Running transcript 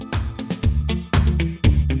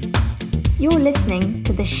You're listening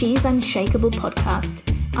to the She's Unshakable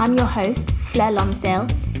podcast. I'm your host, Fleur Lonsdale,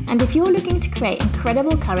 and if you're looking to create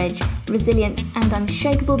incredible courage, resilience, and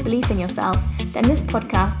unshakable belief in yourself, then this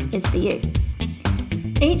podcast is for you.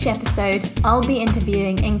 Each episode, I'll be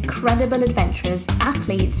interviewing incredible adventurers,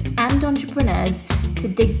 athletes, and entrepreneurs to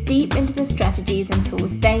dig deep into the strategies and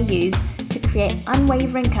tools they use to create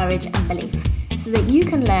unwavering courage and belief, so that you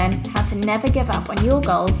can learn how to never give up on your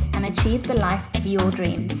goals and achieve the life of your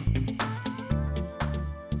dreams.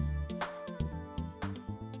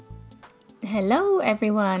 Hello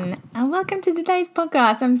everyone, and welcome to today's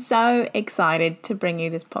podcast. I'm so excited to bring you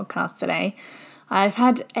this podcast today. I've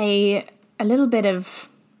had a little bit of,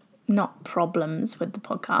 not problems with the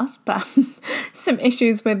podcast, but some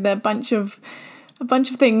issues with a bunch of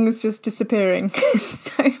things just disappearing.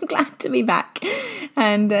 So I'm glad to be back,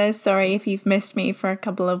 and sorry if you've missed me for a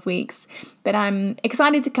couple of weeks, but I'm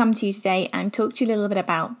excited to come to you today and talk to you a little bit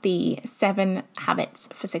about the 7 habits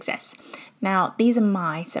for success. Now, these are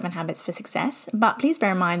my 7 habits for success, but please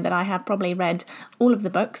bear in mind that I have probably read all of the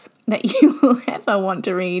books that you will ever want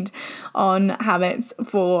to read on habits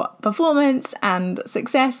for performance and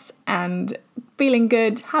success and feeling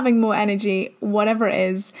good, having more energy, whatever it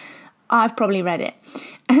is. I've probably read it.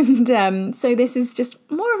 And so this is just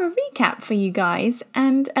more of a recap for you guys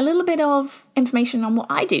and a little bit of information on what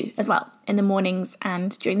I do as well in the mornings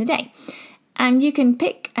and during the day. And you can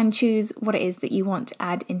pick and choose what it is that you want to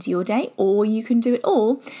add into your day, or you can do it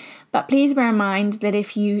all. But please bear in mind that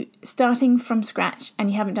if you starting from scratch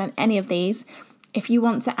and you haven't done any of these, if you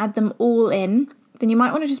want to add them all in, then you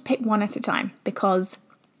might want to just pick one at a time, because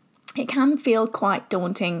it can feel quite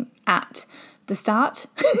daunting at the start.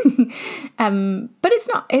 But it's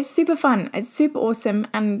not. It's super fun. It's super awesome,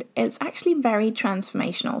 and it's actually very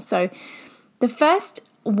transformational. So the first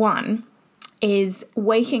one is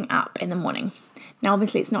waking up in the morning. Now,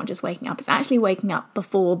 obviously, it's not just waking up. It's actually waking up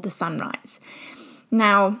before the sunrise.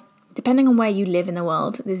 Now, depending on where you live in the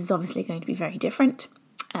world, this is obviously going to be very different.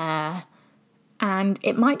 And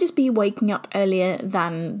it might just be waking up earlier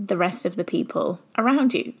than the rest of the people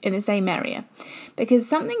around you in the same area. Because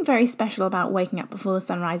something very special about waking up before the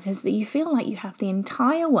sunrise is that you feel like you have the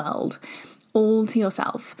entire world all to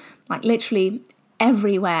yourself. Like literally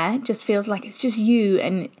everywhere just feels like it's just you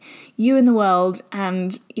and the world,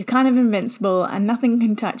 and you're kind of invincible and nothing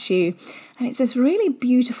can touch you. And it's this really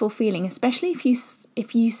beautiful feeling, especially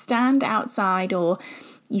if you stand outside, or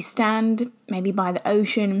you stand maybe by the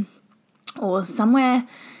ocean, or somewhere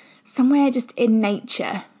just in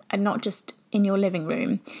nature and not just in your living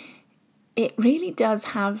room. It really does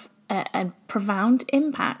have a profound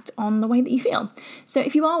impact on the way that you feel. So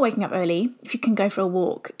if you are waking up early, if you can go for a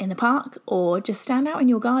walk in the park or just stand out in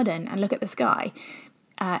your garden and look at the sky,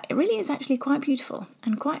 it really is actually quite beautiful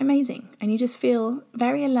and quite amazing. And you just feel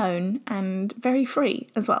very alone and very free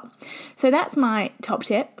as well. So that's my top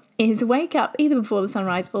tip, is wake up either before the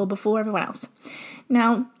sunrise or before everyone else.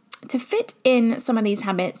 Now, to fit in some of these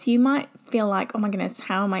habits, you might feel like, oh my goodness,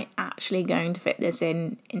 how am I actually going to fit this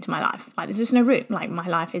into my life? Like, there's just no room. Like, my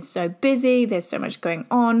life is so busy. There's so much going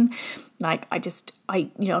on. Like, I've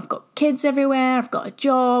got kids everywhere. I've got a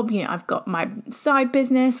job. I've got my side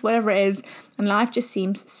business, whatever it is. And life just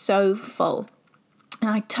seems so full.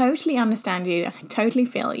 And I totally understand you. I totally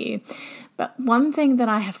feel you. But one thing that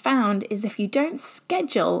I have found is if you don't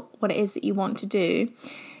schedule what it is that you want to do,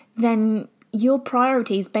 then your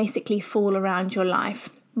priorities basically fall around your life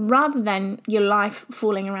rather than your life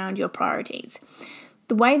falling around your priorities.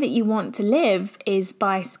 The way that you want to live is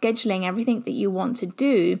by scheduling everything that you want to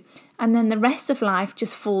do, and then the rest of life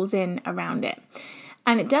just falls in around it.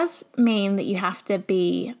 And it does mean that you have to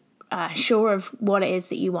be sure of what it is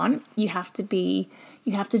that you want. You have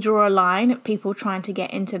to draw a line at people trying to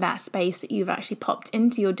get into that space that you've actually popped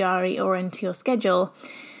into your diary or into your schedule.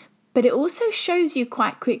 But it also shows you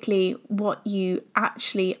quite quickly what you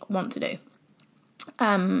actually want to do.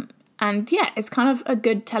 And yeah, it's kind of a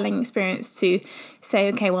good telling experience to say,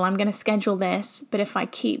 okay, well, I'm going to schedule this, but if I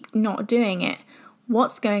keep not doing it,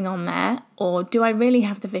 what's going on there? Or do I really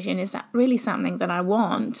have the vision? Is that really something that I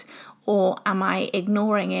want? Or am I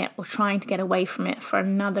ignoring it or trying to get away from it for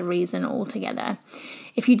another reason altogether?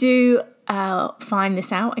 If you do find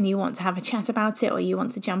this out and you want to have a chat about it, or you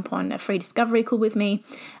want to jump on a free discovery call with me,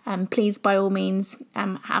 please, by all means,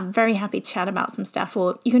 I'm very happy to chat about some stuff,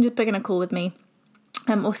 or you can just book in a call with me,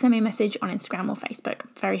 or send me a message on Instagram or Facebook.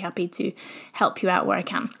 Very happy to help you out where I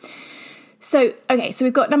can. So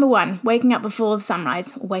we've got number 1, waking up before the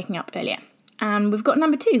sunrise, or waking up earlier. And we've got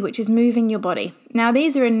number 2, which is moving your body. Now,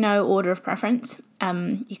 these are in no order of preference.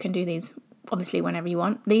 You can do these obviously whenever you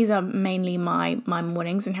want. These are mainly my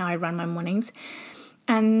mornings and how I run my mornings.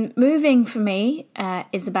 And moving for me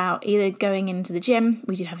is about either going into the gym.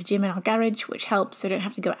 We do have a gym in our garage, which helps, so I don't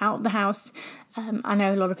have to go out of the house. I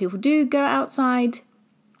know a lot of people do go outside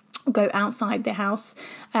or go outside the house,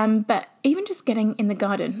 but even just getting in the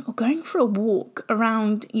garden or going for a walk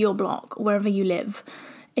around your block, wherever you live.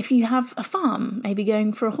 If you have a farm, maybe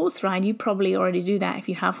going for a horse ride. You probably already do that if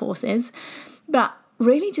you have horses. But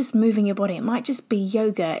really just moving your body. It might just be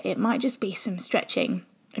yoga. It might just be some stretching.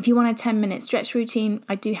 If you want a 10-minute stretch routine,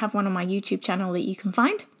 I do have one on my YouTube channel that you can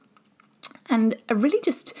find. And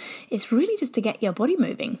it's really just to get your body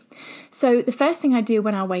moving. So the first thing I do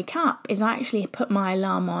when I wake up is I actually put my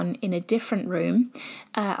alarm on in a different room.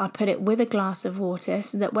 I put it with a glass of water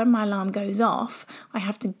so that when my alarm goes off, I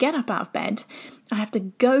have to get up out of bed. I have to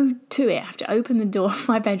go to it. I have to open the door of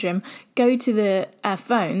my bedroom, go to the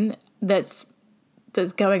phone that's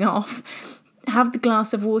going off, have the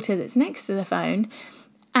glass of water that's next to the phone,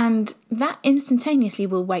 and that instantaneously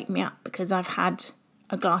will wake me up because I've had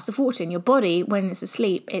a glass of water. In your body, when it's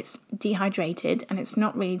asleep, it's dehydrated and it's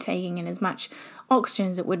not really taking in as much oxygen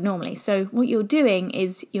as it would normally. So what you're doing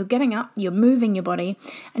is you're getting up, you're moving your body,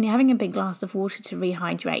 and you're having a big glass of water to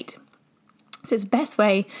rehydrate. So it's the best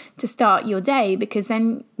way to start your day, because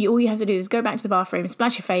then all you have to do is go back to the bathroom,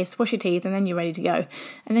 splash your face, wash your teeth, and then you're ready to go.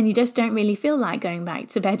 And then you just don't really feel like going back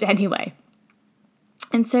to bed anyway.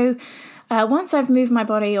 And so once I've moved my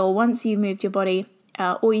body, or once you've moved your body,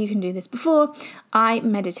 or you can do this before, I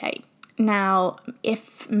meditate. Now,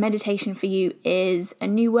 if meditation for you is a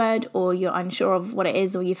new word, or you're unsure of what it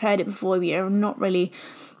is, or you've heard it before, you're not really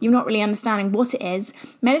understanding what it is,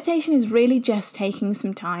 meditation is really just taking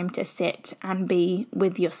some time to sit and be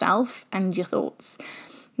with yourself and your thoughts.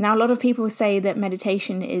 Now, a lot of people say that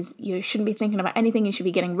meditation is you shouldn't be thinking about anything, you should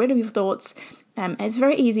be getting rid of your thoughts. It's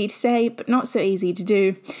very easy to say, but not so easy to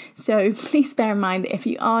do. So please bear in mind that if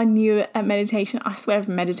you are new at meditation, I swear I've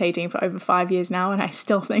been meditating for over 5 years now and I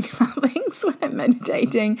still think about things when I'm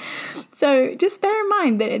meditating. So just bear in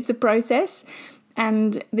mind that it's a process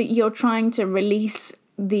and that you're trying to release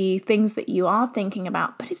the things that you are thinking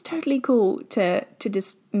about, but it's totally cool to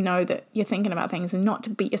just know that you're thinking about things and not to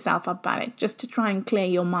beat yourself up about it, just to try and clear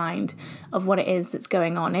your mind of what it is that's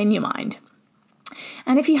going on in your mind.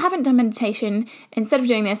 And if you haven't done meditation, instead of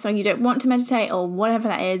doing this, or you don't want to meditate, or whatever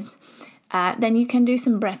that is, then you can do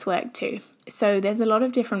some breath work too. So there's a lot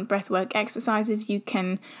of different breathwork exercises you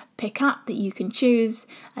can pick up that you can choose.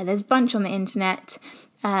 There's a bunch on the internet.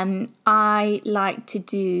 I like to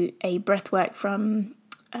do a breathwork from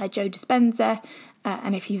Joe Dispenza,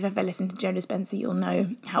 and if you've ever listened to Joe Dispenza, you'll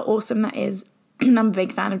know how awesome that is. I'm a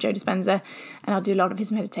big fan of Joe Dispenza, and I'll do a lot of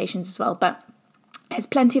his meditations as well. But there's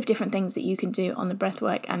plenty of different things that you can do on the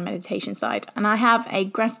breathwork and meditation side. And I have a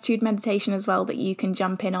gratitude meditation as well that you can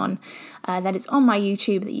jump in on. That is on my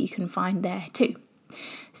YouTube that you can find there too.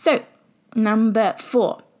 So, number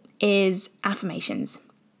 4 is affirmations.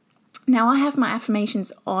 Now, I have my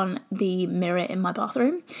affirmations on the mirror in my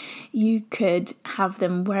bathroom. You could have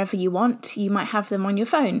them wherever you want. You might have them on your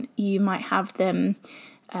phone. You might have them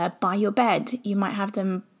by your bed. You might have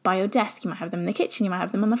them by your desk. You might have them in the kitchen. You might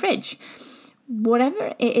have them on the fridge.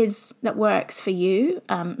 Whatever it is that works for you,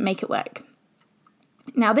 make it work.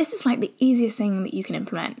 Now, this is like the easiest thing that you can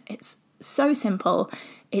implement. It's so simple,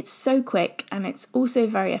 it's so quick, and it's also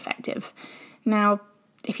very effective. Now,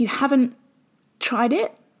 if you haven't tried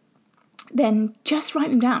it, then just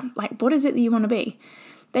write them down. Like, what is it that you want to be?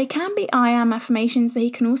 They can be I am affirmations. They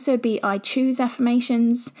can also be I choose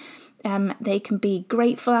affirmations. They can be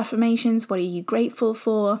grateful affirmations. What are you grateful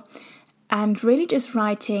for? And really just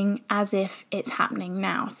writing as if it's happening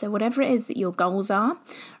now. So whatever it is that your goals are,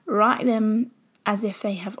 write them as if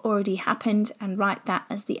they have already happened and write that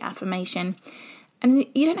as the affirmation. And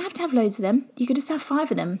you don't have to have loads of them. You could just have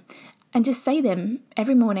 5 of them and just say them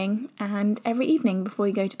every morning and every evening before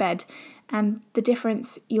you go to bed. And the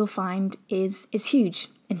difference you'll find is huge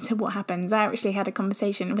into what happens. I actually had a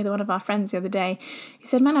conversation with one of our friends the other day who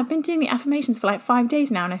said, man, I've been doing the affirmations for like 5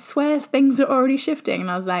 days now and I swear things are already shifting. And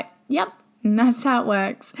I was like, yep. And that's how it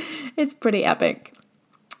works. It's pretty epic.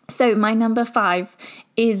 So my number 5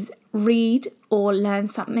 is read or learn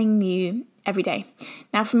something new every day.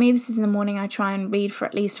 Now for me, this is in the morning. I try and read for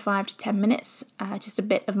at least 5 to 10 minutes, just a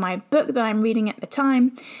bit of my book that I'm reading at the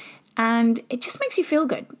time. And it just makes you feel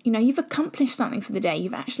good. You know, you've accomplished something for the day.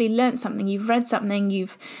 You've actually learned something. You've read something.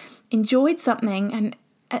 You've enjoyed something. And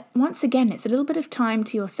once again, it's a little bit of time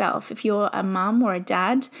to yourself. If you're a mum or a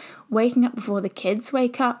dad, waking up before the kids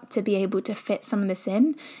wake up to be able to fit some of this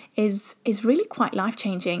in is really quite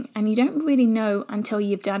life-changing. And you don't really know until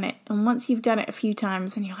you've done it. And once you've done it a few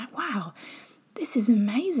times and you're like, wow, this is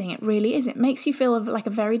amazing. It really is. It makes you feel like a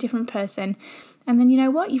very different person. And then you know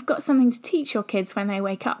what? You've got something to teach your kids when they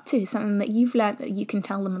wake up too, something that you've learned that you can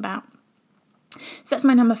tell them about. So that's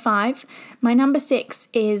my number 5. My number 6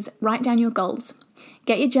 is write down your goals.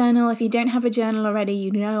 Get your journal. If you don't have a journal already, you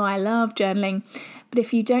know I love journaling. But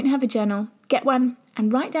if you don't have a journal, get one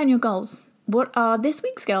and write down your goals. What are this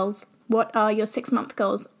week's goals? What are your 6-month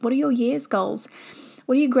goals? What are your year's goals?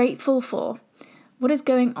 What are you grateful for? What is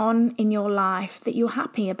going on in your life that you're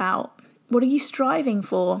happy about? What are you striving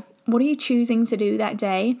for? What are you choosing to do that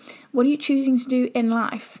day? What are you choosing to do in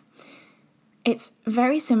life? It's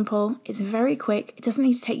very simple. It's very quick. It doesn't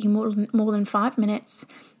need to take you more than 5 minutes.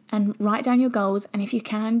 And write down your goals. And if you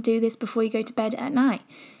can, do this before you go to bed at night.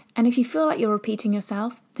 And if you feel like you're repeating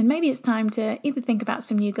yourself, then maybe it's time to either think about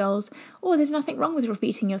some new goals, or there's nothing wrong with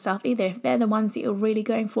repeating yourself either. If they're the ones that you're really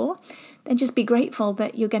going for, then just be grateful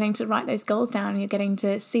that you're getting to write those goals down and you're getting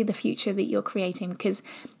to see the future that you're creating, because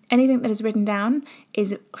anything that is written down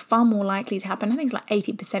is far more likely to happen. I think it's like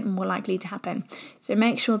 80% more likely to happen. So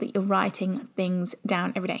make sure that you're writing things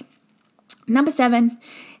down every day. Number 7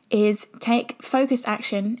 is take focused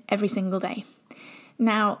action every single day.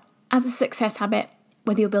 Now, as a success habit,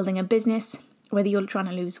 whether you're building a business, whether you're trying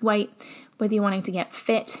to lose weight, whether you're wanting to get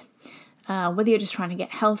fit, whether you're just trying to get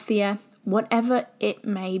healthier, whatever it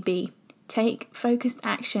may be, take focused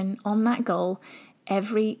action on that goal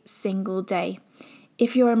every single day.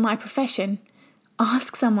 If you're in my profession,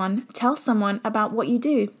 ask someone, tell someone about what you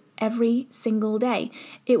do every single day.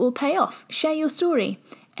 It will pay off. Share your story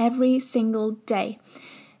every single day.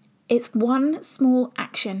 It's one small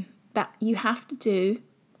action that you have to do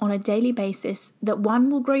on a daily basis that 1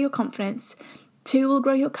 will grow your confidence, 2 will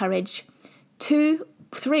grow your courage,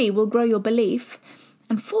 3 will grow your belief,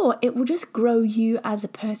 and 4, it will just grow you as a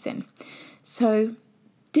person. So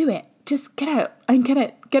do it. Just get out and get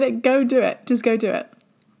it, go do it. Just go do it.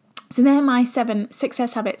 So they're my 7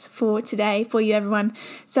 success habits for today for you, everyone.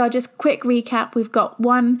 So I'll just quick recap. We've got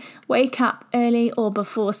 1, wake up early or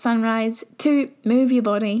before sunrise. 2, move your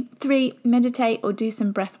body. 3, meditate or do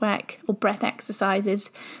some breath work or breath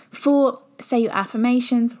exercises. 4, say your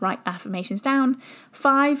affirmations, write affirmations down.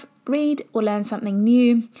 5, read or learn something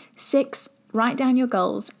new. 6, write down your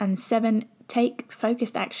goals. And 7, take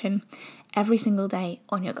focused action every single day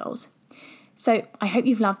on your goals. So I hope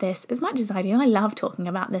you've loved this as much as I do. I love talking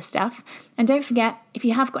about this stuff. And don't forget, if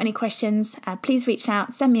you have got any questions, please reach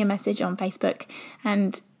out, send me a message on Facebook.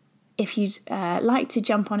 And if you'd like to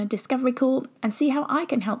jump on a discovery call and see how I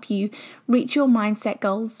can help you reach your mindset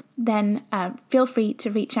goals, then feel free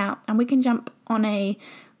to reach out and we can jump on a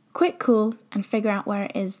quick call and figure out where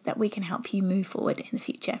it is that we can help you move forward in the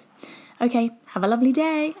future. Okay, have a lovely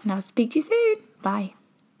day and I'll speak to you soon. Bye.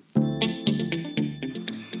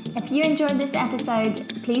 If you enjoyed this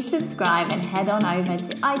episode, please subscribe and head on over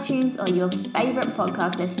to iTunes or your favourite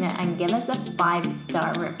podcast listener and give us a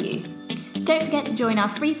 5-star review. Don't forget to join our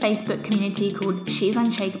free Facebook community called She's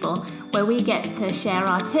Unshakable, where we get to share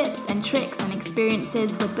our tips and tricks and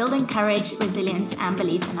experiences with building courage, resilience and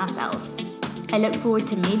belief in ourselves. I look forward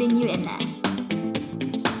to meeting you in there.